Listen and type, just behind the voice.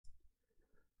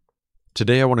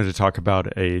Today I wanted to talk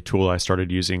about a tool I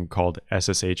started using called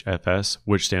SSHFS,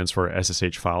 which stands for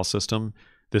SSH File System.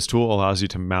 This tool allows you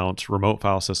to mount remote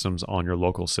file systems on your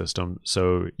local system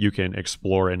so you can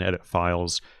explore and edit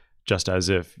files just as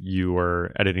if you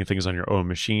were editing things on your own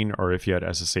machine or if you had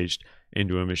SSH'd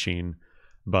into a machine.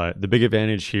 But the big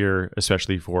advantage here,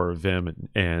 especially for Vim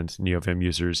and NeoVim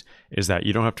users, is that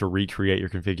you don't have to recreate your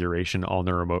configuration on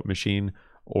the remote machine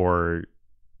or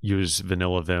use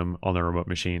vanilla Vim on the remote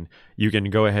machine. You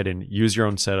can go ahead and use your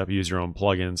own setup, use your own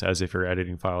plugins as if you're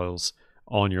editing files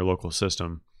on your local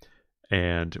system.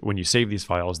 And when you save these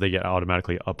files, they get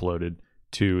automatically uploaded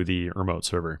to the remote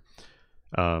server,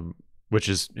 which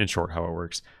is in short how it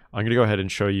works. I'm going to go ahead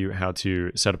and show you how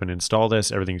to set up and install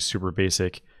this. Everything's super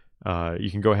basic.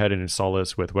 You can go ahead and install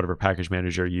this with whatever package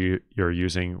manager you're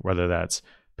using, whether that's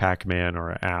Pacman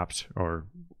or apt or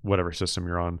whatever system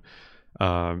you're on.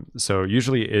 So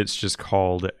usually it's just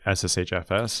called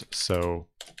SSHFS. So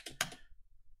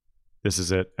this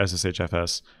is it,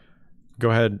 SSHFS. Go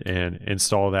ahead and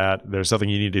install that. There's nothing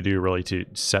you need to do really to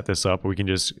set this up. We can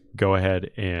just go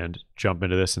ahead and jump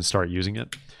into this and start using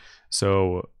it.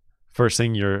 So first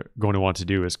thing you're going to want to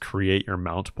do is create your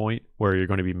mount point where you're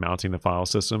going to be mounting the file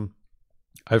system.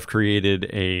 I've created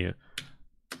a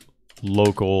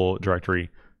local directory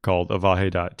called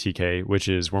avahe.tk, which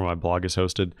is where my blog is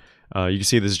hosted. You can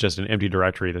see this is just an empty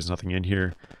directory. There's nothing in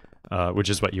here,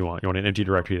 which is what you want. You want an empty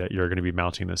directory that you're going to be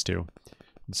mounting this to.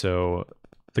 So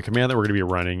the command that we're going to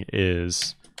be running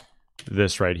is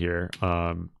this right here.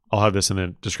 I'll have this in the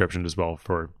description as well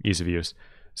for ease of use.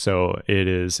 So it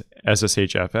is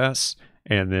SSHFS,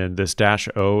 and then this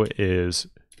 -o is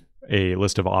a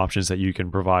list of options that you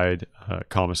can provide,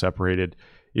 comma separated.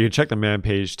 You can check the man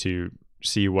page to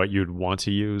see what you'd want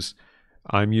to use.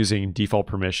 I'm using default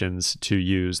permissions to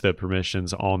use the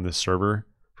permissions on the server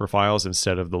for files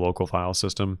instead of the local file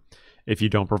system. If you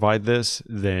don't provide this,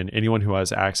 then anyone who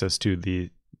has access to the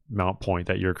mount point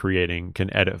that you're creating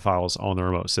can edit files on the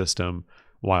remote system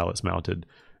while it's mounted.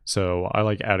 So I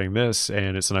like adding this,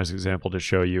 and it's a nice example to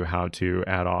show you how to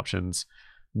add options.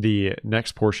 The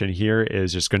next portion here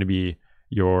is just going to be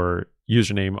your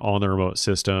username on the remote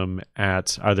system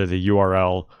at either the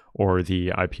URL or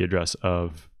the IP address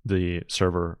of the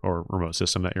server or remote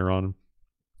system that you're on.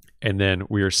 And then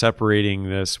we are separating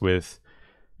this with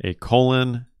a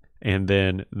colon and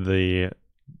then the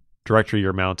directory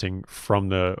you're mounting from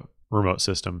the remote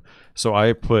system. So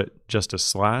I put just a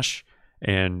slash,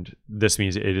 and this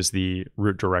means it is the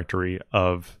root directory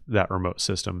of that remote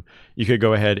system. You could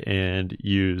go ahead and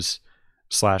use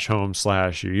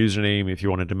 /home/ your username if you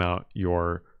wanted to mount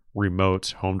your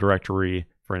remote home directory,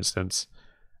 for instance.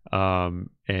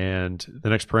 And the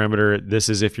next parameter, this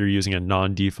is if you're using a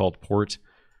non-default port,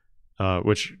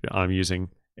 which I'm using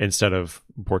instead of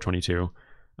port 22.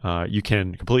 You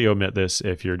can completely omit this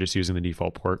if you're just using the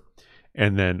default port.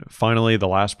 And then finally, the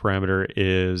last parameter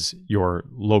is your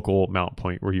local mount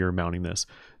point where you're mounting this.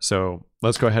 So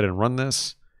let's go ahead and run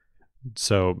this.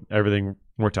 So everything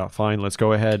worked out fine. Let's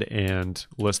go ahead and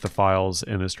list the files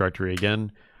in this directory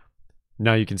again.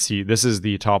 Now you can see this is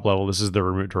the top level. This is the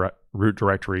root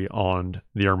directory on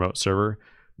the remote server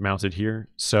mounted here.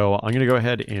 So I'm going to go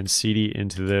ahead and cd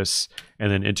into this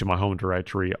and then into my home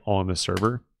directory on the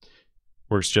server.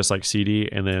 Works just like cd,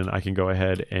 and then I can go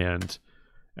ahead and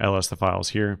ls the files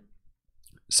here.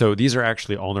 So these are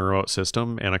actually on the remote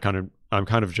system, and I'm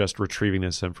kind of just retrieving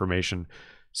this information.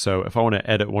 So if I want to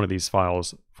edit one of these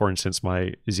files, for instance,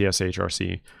 my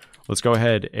zshrc, let's go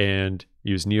ahead and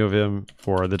use NeoVim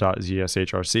for the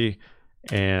 .zshrc,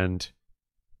 and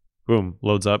boom,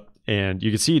 loads up. And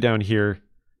you can see down here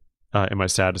in my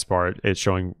status bar, it's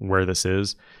showing where this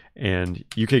is. And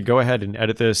you could go ahead and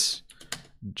edit this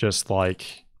just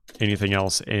like anything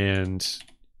else. And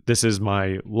this is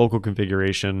my local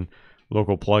configuration,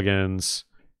 local plugins,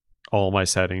 all my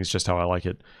settings, just how I like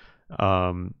it.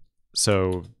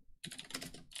 So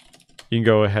you can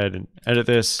go ahead and edit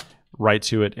this, write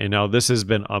to it, and now this has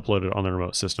been uploaded on the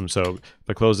remote system. So if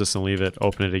I close this and leave it,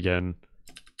 open it again,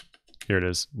 here it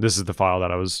is. This is the file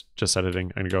that I was just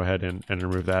editing. I'm gonna go ahead and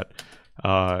remove that.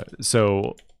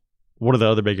 So one of the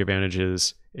other big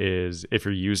advantages is if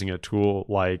you're using a tool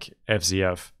like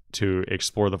FZF to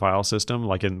explore the file system,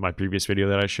 like in my previous video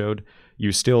that I showed,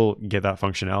 you still get that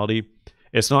functionality.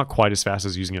 It's not quite as fast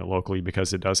as using it locally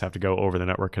because it does have to go over the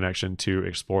network connection to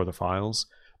explore the files,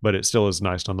 but it still is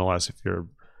nice nonetheless if you're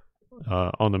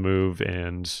on the move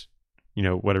and you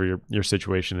know whatever your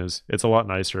situation is. It's a lot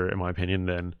nicer in my opinion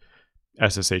than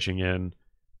SSHing in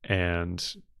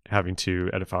and having to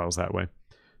edit files that way.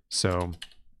 So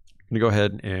I'm gonna go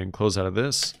ahead and close out of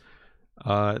this.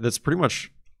 That's pretty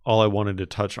much all I wanted to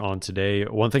touch on today.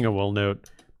 One thing I will note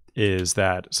is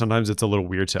that sometimes it's a little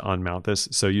weird to unmount this.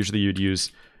 So usually you'd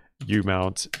use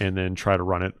umount and then try to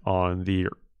run it on the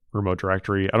remote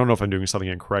directory. I don't know if I'm doing something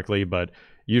incorrectly, but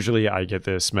usually I get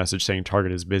this message saying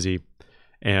target is busy.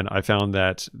 And I found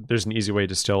that there's an easy way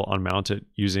to still unmount it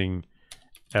using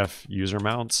f user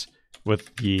mounts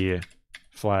with the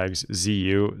flags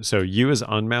ZU. So U is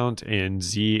unmount and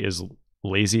Z is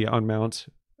lazy unmount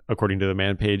according to the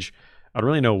man page. I don't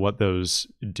really know what those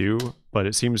do, but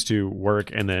it seems to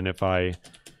work. And then if I,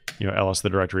 ls the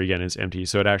directory again is empty.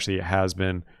 So it actually has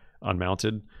been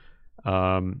unmounted.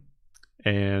 And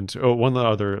one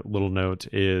other little note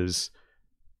is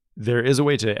there is a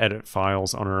way to edit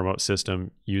files on a remote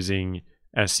system using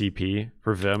SCP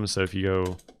for Vim. So if you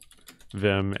go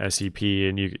Vim SCP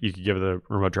and you could give the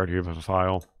remote directory of a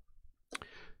file.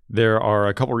 There are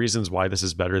a couple reasons why this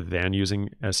is better than using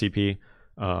SCP.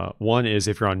 One is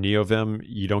if you're on NeoVim,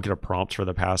 you don't get a prompt for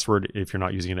the password if you're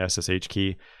not using an SSH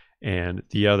key. And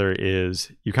the other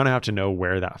is you kind of have to know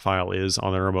where that file is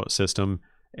on the remote system,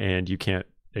 and you can't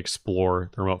explore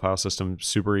the remote file system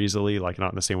super easily, like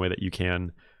not in the same way that you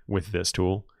can with this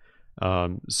tool.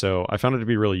 So I found it to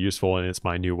be really useful, and it's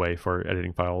my new way for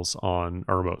editing files on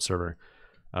a remote server.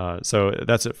 So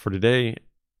that's it for today.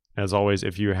 As always,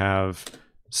 if you have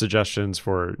suggestions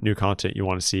for new content you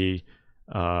want to see,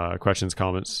 questions,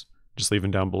 comments, just leave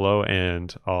them down below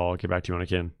and I'll get back to you when I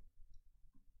can.